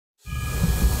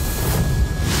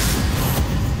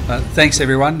Thanks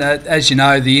everyone. As you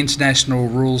know, the International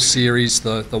Rules Series,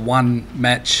 the one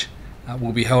match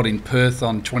will be held in Perth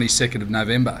on 22nd of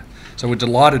November. So we're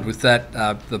delighted with that.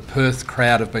 The Perth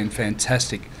crowd have been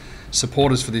fantastic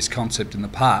supporters for this concept in the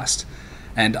past,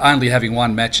 and only having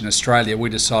one match in Australia, we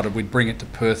decided we'd bring it to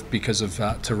Perth because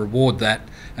of to reward that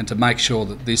and to make sure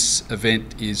that this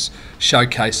event is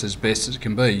showcased as best as it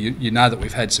can be. You know that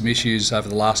we've had some issues over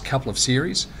the last couple of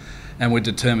series, and we're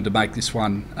determined to make this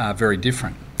one very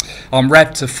different. I'm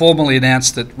rapt to formally announce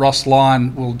that Ross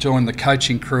Lyon will join the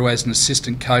coaching crew as an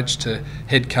assistant coach to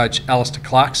head coach Alistair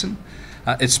Clarkson.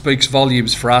 It speaks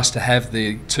volumes for us to have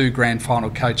the two grand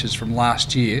final coaches from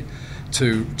last year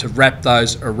to wrap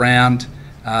those around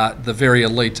the very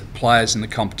elite players in the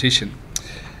competition.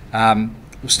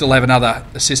 We'll still have another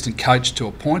assistant coach to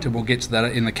appoint, and we'll get to that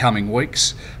in the coming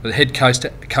weeks. But head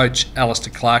coach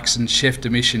Alistair Clarkson, chef de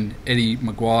mission Eddie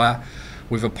Maguire.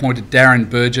 We've appointed Darren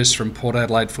Burgess from Port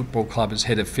Adelaide Football Club as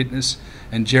head of fitness,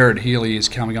 and Gerard Healy is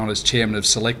coming on as chairman of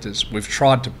selectors. We've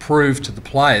tried to prove to the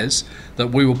players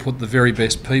that we will put the very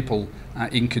best people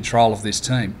in control of this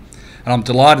team. And I'm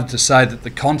delighted to say that the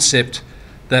concept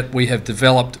that we have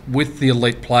developed with the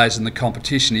elite players in the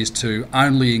competition is to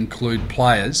only include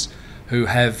players who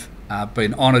have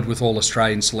been honoured with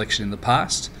All-Australian selection in the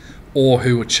past or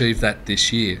who achieved that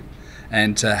this year.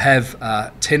 And to have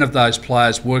 10 of those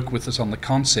players work with us on the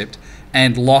concept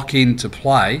and lock into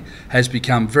play has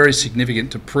become very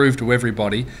significant to prove to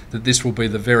everybody that this will be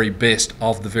the very best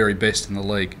of the very best in the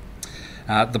league.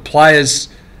 The players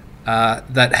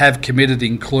that have committed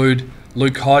include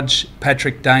Luke Hodge,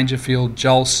 Patrick Dangerfield,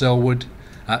 Joel Selwood,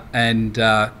 and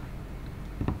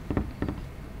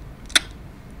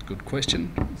good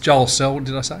question, Joel Selwood,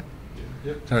 did I say?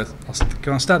 Yep. Sorry,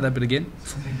 can I start that bit again?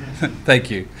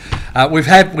 Thank you. We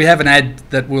have an ad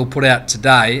that we'll put out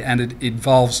today, and it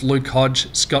involves Luke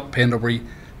Hodge, Scott Pendlebury,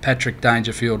 Patrick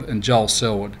Dangerfield and Joel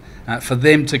Selwood. For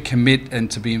them to commit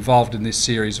and to be involved in this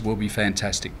series will be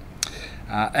fantastic.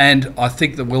 And I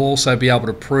think that we'll also be able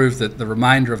to prove that the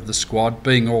remainder of the squad,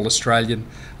 being All-Australian,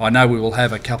 I know we will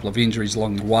have a couple of injuries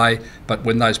along the way, but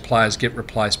when those players get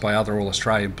replaced by other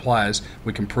All-Australian players,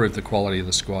 we can prove the quality of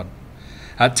the squad.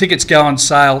 Tickets go on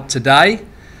sale today.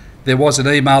 There was an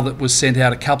email that was sent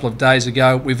out a couple of days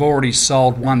ago. We've already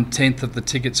sold 1/10 of the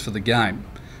tickets for the game,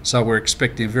 so we're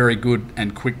expecting a very good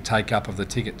and quick take-up of the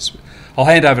tickets. I'll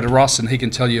hand over to Ross and he can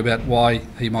tell you about why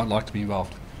he might like to be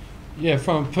involved. Yeah,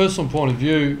 from a personal point of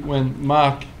view, when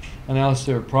Mark and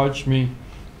Alistair approached me,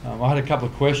 I had a couple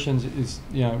of questions.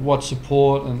 What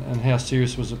support and how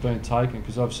serious was it being taken?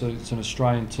 Because obviously it's an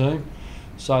Australian team.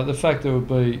 So the fact there would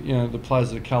be, the players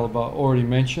of the calibre already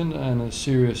mentioned and a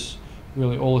serious,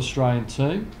 really all-Australian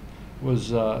team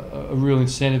was a real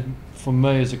incentive for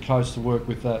me as a coach to work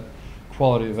with that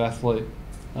quality of athlete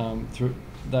through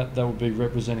that would be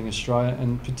representing Australia,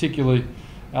 and particularly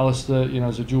Alistair,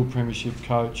 as a dual premiership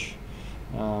coach,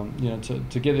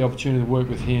 to get the opportunity to work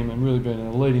with him and really be in an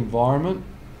elite environment,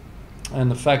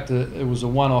 and the fact that it was a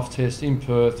one-off test in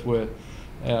Perth where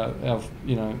the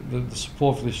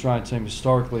support for the Australian team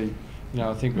historically,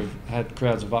 I think we've had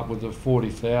crowds of upwards of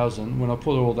 40,000. When I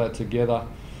put all that together,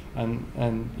 and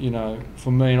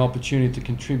for me an opportunity to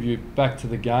contribute back to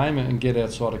the game and get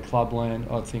outside of clubland,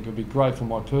 I think it would be great for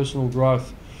my personal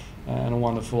growth and a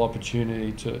wonderful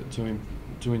opportunity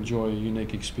to enjoy a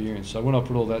unique experience. So when I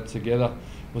put all that together,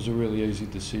 it was a really easy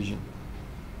decision.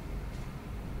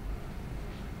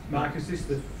 Mark, is this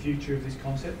the future of this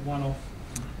concept, one-off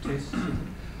tests?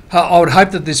 I would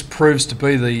hope that this proves to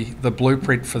be the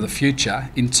blueprint for the future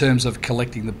in terms of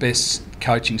collecting the best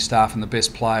coaching staff and the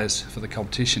best players for the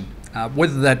competition.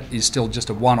 Whether that is still just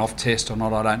a one-off test or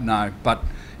not, I don't know. But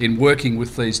in working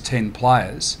with these 10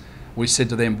 players, we said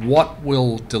to them what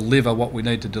will deliver what we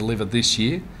need to deliver this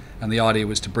year, and the idea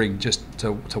was to bring just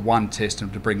to one test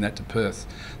and to bring that to Perth.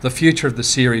 The future of the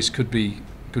series could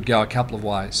go a couple of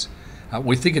ways.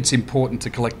 We think it's important to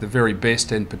collect the very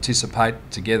best and participate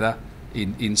together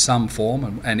in some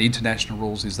form, and international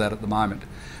rules is that at the moment.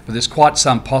 But there's quite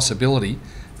some possibility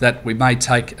that we may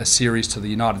take a series to the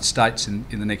United States in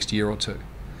the next year or two,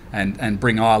 and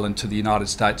bring Ireland to the United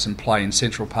States and play in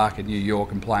Central Park in New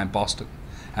York and play in Boston,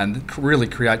 and really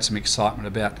create some excitement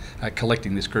about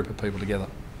collecting this group of people together.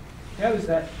 How does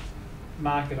that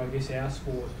market, I guess, our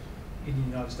sport in the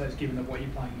United States, given that what you're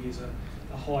playing here is a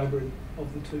hybrid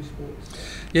of the two sports?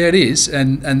 Yeah, it is,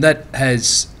 and that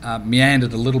has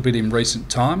meandered a little bit in recent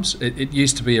times. It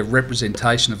used to be a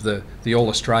representation of the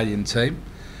All-Australian team,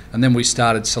 and then we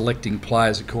started selecting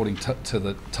players according to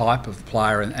the type of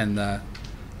player and the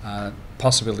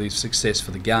possibility of success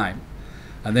for the game.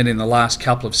 And then in the last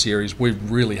couple of series, we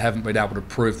really haven't been able to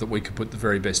prove that we could put the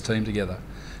very best team together.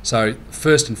 So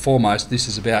first and foremost, this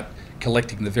is about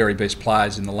collecting the very best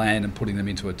players in the land and putting them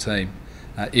into a team.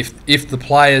 If the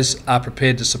players are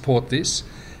prepared to support this,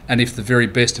 and if the very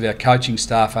best of our coaching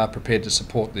staff are prepared to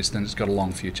support this, then it's got a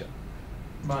long future.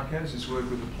 Mark, how does this work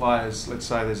with the players? Let's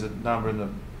say there's a number of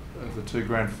the two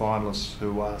grand finalists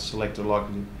who are selected, like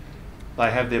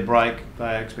they have their break,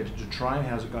 they are expected to train.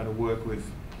 How's it going to work with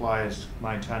players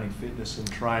maintaining fitness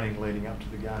and training leading up to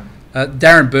the game?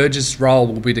 Darren Burgess' role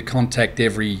will be to contact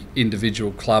every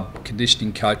individual club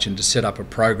conditioning coach and to set up a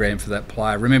program for that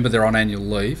player. Remember, they're on annual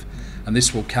leave, and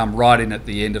this will come right in at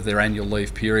the end of their annual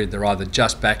leave period. They're either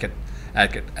just back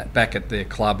at their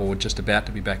club or just about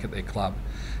to be back at their club.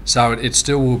 So it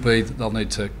still will be that they'll need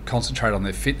to concentrate on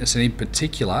their fitness, and in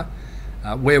particular,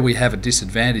 where we have a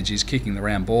disadvantage is kicking the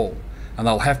round ball. And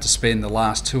they'll have to spend the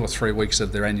last 2 or 3 weeks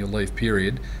of their annual leave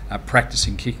period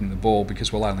practicing kicking the ball,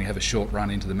 because we'll only have a short run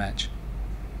into the match.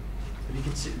 Did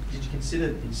you consider,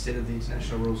 instead of the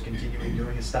international rules, continuing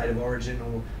doing a state of origin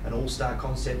or an all-star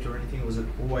concept or anything, or was it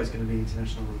always going to be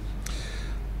international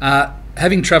rules?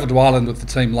 Having travelled to Ireland with the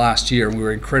team last year, and we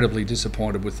were incredibly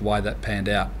disappointed with the way that panned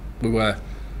out. We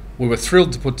were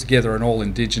thrilled to put together an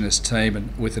all-Indigenous team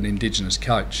and with an Indigenous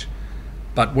coach.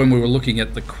 But when we were looking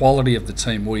at the quality of the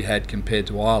team we had compared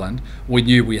to Ireland, we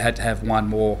knew we had to have one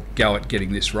more go at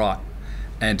getting this right.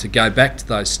 And to go back to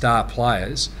those star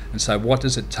players and say, what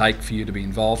does it take for you to be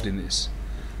involved in this?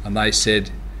 And they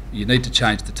said, you need to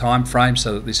change the time frame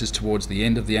so that this is towards the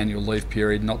end of the annual leave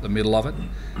period, not the middle of it.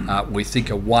 We think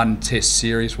a one-test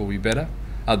series will be better,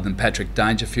 other than Patrick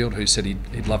Dangerfield, who said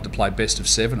he'd love to play best of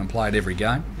 7 and play at every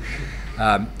game.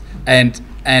 And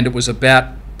it was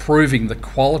about proving the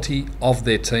quality of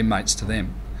their teammates to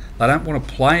them. They don't want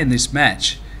to play in this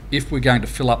match if we're going to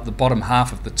fill up the bottom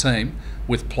half of the team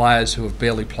with players who have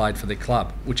barely played for their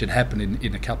club, which had happened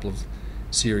in a couple of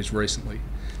series recently.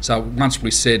 So once we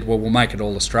said, well, we'll make it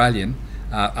all Australian,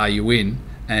 are you in?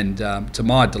 And to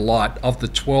my delight, of the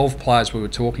 12 players we were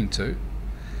talking to,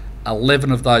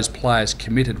 11 of those players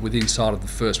committed within inside of the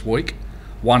first week.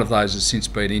 One of those has since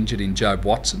been injured in Jobe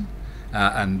Watson,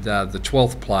 and the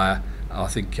 12th player, I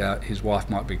think his wife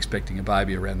might be expecting a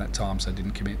baby around that time, so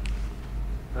didn't commit.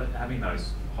 But having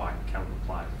those high caliber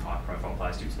players, high profile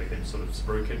players, do you expect them to sort of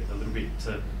spruik it a little bit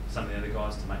to some of the other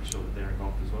guys to make sure that they're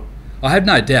involved as well? I have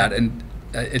no doubt, and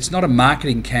it's not a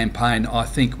marketing campaign, I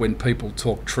think, when people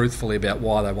talk truthfully about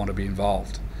why they want to be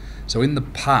involved. So in the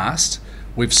past,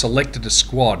 we've selected a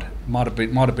squad, might have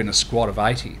been a squad of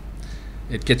 80.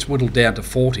 It gets whittled down to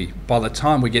 40. By the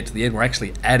time we get to the end, we're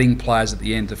actually adding players at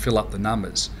the end to fill up the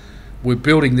numbers. We're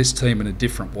building this team in a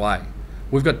different way.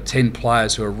 We've got 10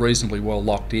 players who are reasonably well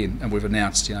locked in, and we've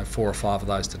announced 4 or 5 of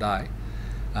those today.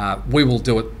 We will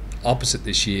do it opposite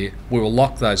this year. We will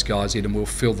lock those guys in and we'll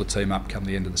fill the team up come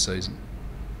the end of the season.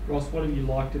 Ross, what have you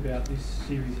liked about this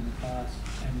series in the past,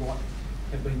 and what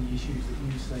have been the issues that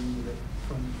you've seen with it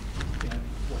from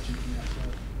watching from the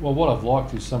outside? Well, what I've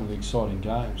liked is some of the exciting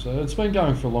games. It's been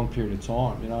going for a long period of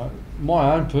time.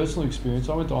 My own personal experience,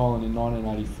 I went to Ireland in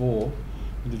 1984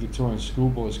 with the Victorian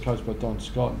schoolboys coached by Don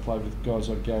Scott and played with guys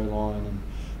like Gary Lyon and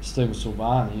Stephen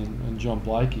Silvani and John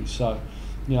Blakey. So,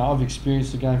 I've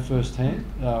experienced the game firsthand.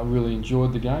 I really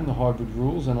enjoyed the game, the hybrid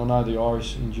rules, and I know the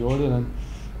Irish enjoyed it.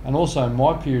 And also in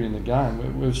my period in the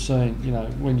game, we've seen,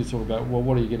 when you talk about, well,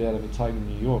 what do you get out of it taking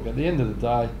New York? At the end of the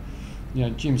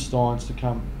day, Jim Steins to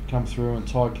come through, and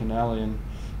Ty Canali, and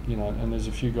and there's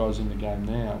a few guys in the game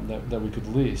now that we could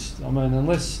list. I mean,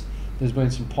 unless there's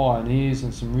been some pioneers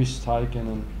and some risks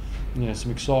taken and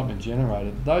some excitement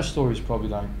generated, those stories probably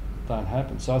don't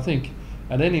happen. So I think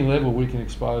at any level we can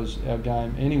expose our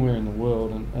game anywhere in the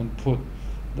world and put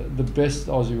the best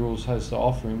Aussie rules has to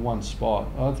offer in one spot.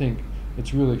 I think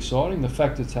it's really exciting. The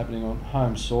fact it's happening on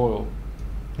home soil,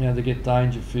 to get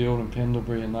Dangerfield and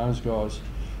Pendlebury and those guys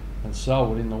and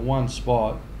Selwood in the one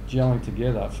spot gelling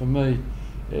together, for me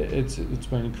it's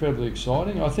been incredibly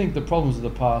exciting. I think the problems of the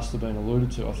past have been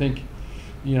alluded to. I think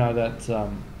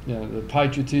the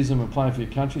patriotism and playing for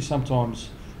your country, sometimes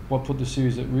what put the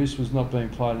series at risk was not being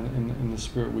played in the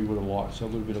spirit we would have liked. So a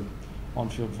little bit of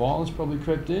on-field violence probably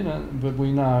crept in, but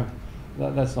we know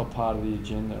that's not part of the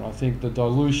agenda. And I think the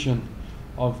dilution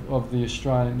of the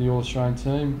All-Australian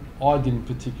team, I didn't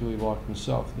particularly like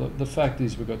myself. The fact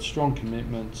is we've got strong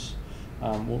commitments.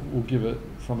 We'll give it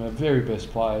from our very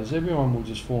best players. Everyone will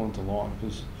just fall into line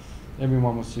because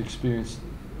everyone wants to experience,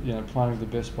 playing with the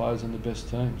best players and the best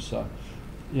teams. So,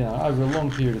 over a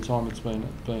long period of time, it's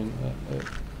been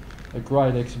a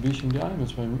great exhibition game.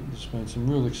 There's been some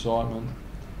real excitement,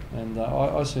 and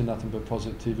I see nothing but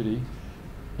positivity.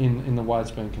 in the way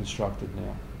it's been constructed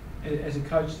now. As a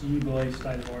coach, do you believe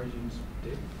State of Origin's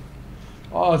dead?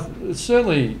 Oh, it's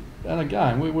certainly, and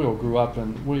again, we all grew up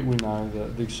and we know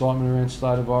the excitement around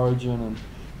State of Origin,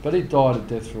 but it died a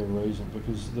death for a reason,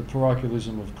 because the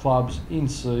parochialism of clubs in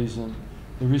season,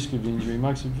 the risk of injury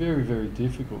makes it very, very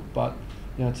difficult. But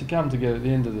to come together at the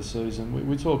end of the season,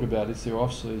 we talk about it's their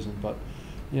off season, but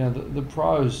the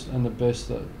pros and the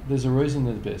best, there's a reason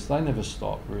they're the best. They never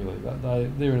stop, really.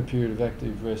 They're in a period of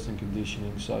active rest and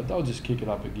conditioning, so they'll just kick it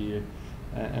up a gear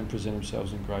and present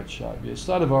themselves in great shape. Yeah,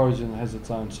 State of Origin has its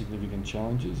own significant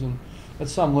challenges, and at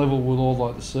some level we'll all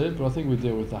like to see it, but I think we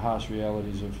deal with the harsh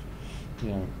realities of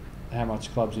how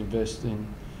much clubs invest in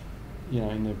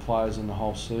in their players in the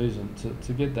whole season.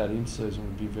 To get that in season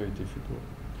would be very difficult.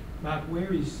 Mark,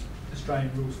 where is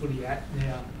Australian rules footy at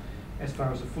now as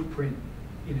far as a footprint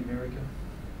in America?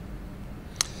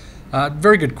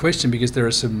 Very good question, because there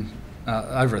are some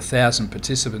over 1,000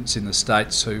 participants in the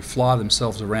States who fly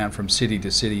themselves around from city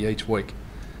to city each week.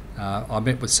 I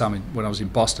met with some when I was in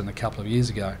Boston a couple of years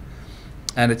ago,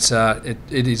 and it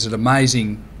is an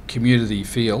amazing community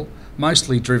feel,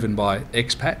 mostly driven by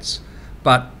expats,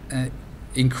 but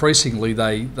increasingly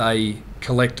they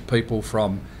collect people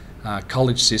from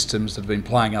college systems that have been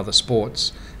playing other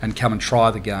sports and come and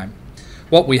try the game.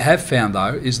 What we have found,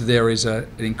 though, is that there is an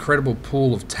incredible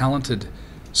pool of talented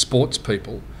sports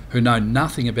people who know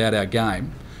nothing about our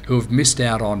game, who have missed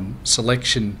out on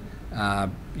selection,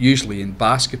 usually in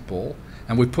basketball,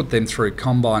 and we've put them through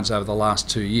combines over the last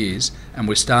 2 years, and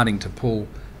we're starting to pull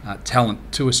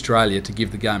talent to Australia to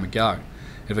give the game a go.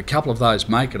 If a couple of those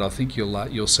make it, I think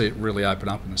you'll see it really open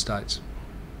up in the States.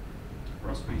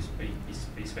 Ross, will you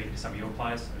be speaking to some of your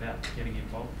players about getting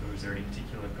involved, or is there any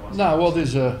particular guys? No, well,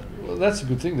 that's a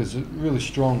good thing. There's a really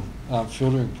strong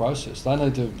filtering process. They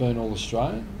need to have been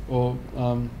All-Australian or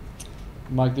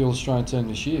make the All-Australian team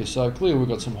this year. So clearly we've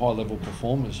got some high-level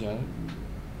performers,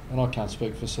 and I can't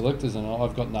speak for selectors, and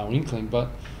I've got no inkling,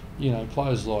 but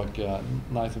players like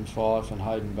Nathan Fyfe and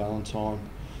Hayden Ballantyne,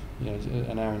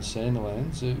 and Aaron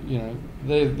Sandilands,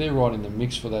 they're right in the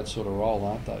mix for that sort of role,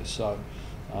 aren't they? So,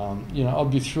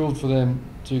 I'd be thrilled for them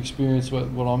to experience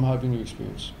what I'm hoping to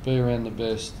experience: be around the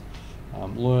best,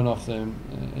 learn off them,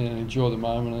 and enjoy the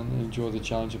moment and enjoy the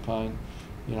challenge of playing,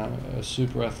 a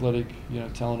super athletic,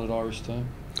 talented Irish team.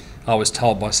 I was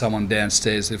told by someone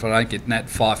downstairs if I don't get Nat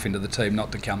Fyfe into the team,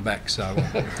 not to come back. So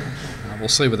we'll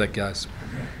see where that goes.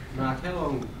 Mark, how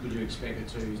long would you expect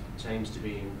the two teams to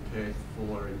be in Perth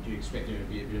for, and do you expect there to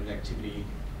be a bit of activity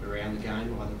around the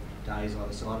game, either days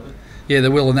either side of it? Yeah,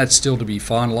 there will, and that's still to be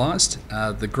finalised.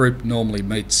 The group normally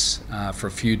meets for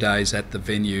a few days at the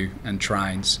venue and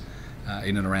trains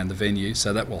in and around the venue,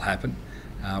 so that will happen.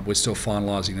 We're still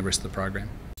finalising the rest of the program.